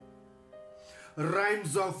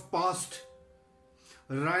Rhymes of past,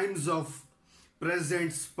 rhymes of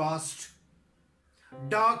presents past,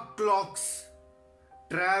 dark clocks,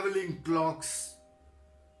 traveling clocks,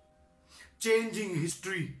 changing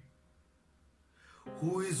history.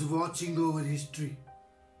 Who is watching over history?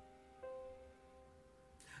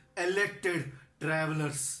 Elected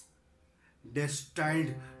travelers,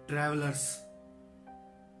 destined travelers,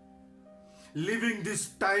 living this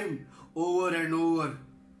time over and over,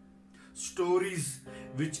 stories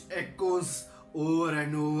which echoes over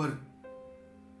and over.